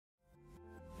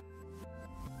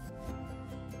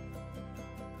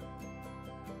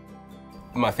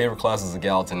My favorite classes at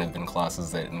Gallatin have been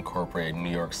classes that incorporate New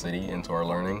York City into our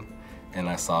learning, and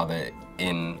I saw that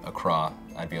in Accra,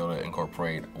 I'd be able to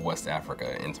incorporate West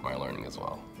Africa into my learning as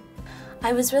well.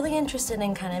 I was really interested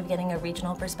in kind of getting a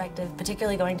regional perspective,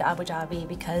 particularly going to Abu Dhabi,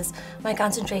 because my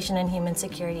concentration in human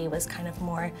security was kind of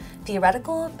more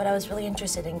theoretical, but I was really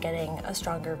interested in getting a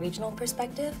stronger regional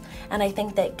perspective. And I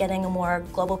think that getting a more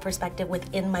global perspective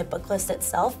within my book list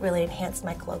itself really enhanced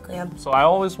my colloquium. So I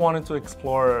always wanted to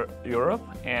explore Europe,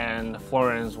 and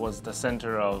Florence was the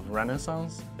center of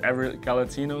Renaissance. Every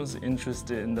Galatino is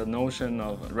interested in the notion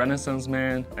of Renaissance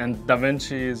man, and Da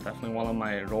Vinci is definitely one of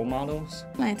my role models.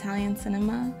 My Italian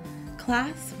cinema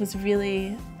class was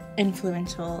really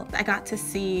influential. I got to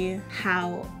see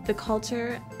how the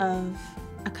culture of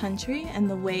a country and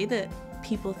the way that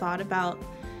people thought about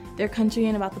their country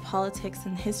and about the politics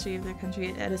and history of their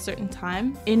country at a certain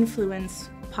time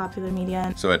influenced popular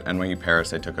media. So at NYU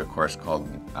Paris, I took a course called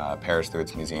Paris Through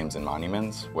Its Museums and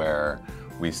Monuments, where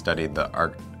we studied the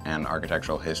art and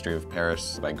architectural history of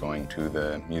Paris by going to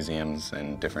the museums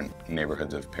and different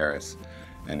neighborhoods of Paris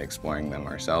and exploring them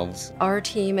ourselves. Our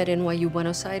team at NYU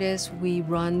Buenos Aires, we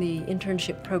run the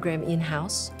internship program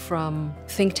in-house, from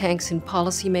think tanks in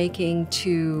policymaking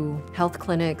to health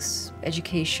clinics,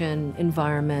 education,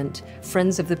 environment,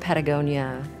 Friends of the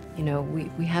Patagonia. You know,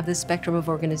 we have this spectrum of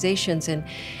organizations, and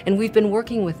we've been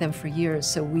working with them for years,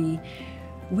 so we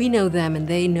know them and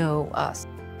they know us.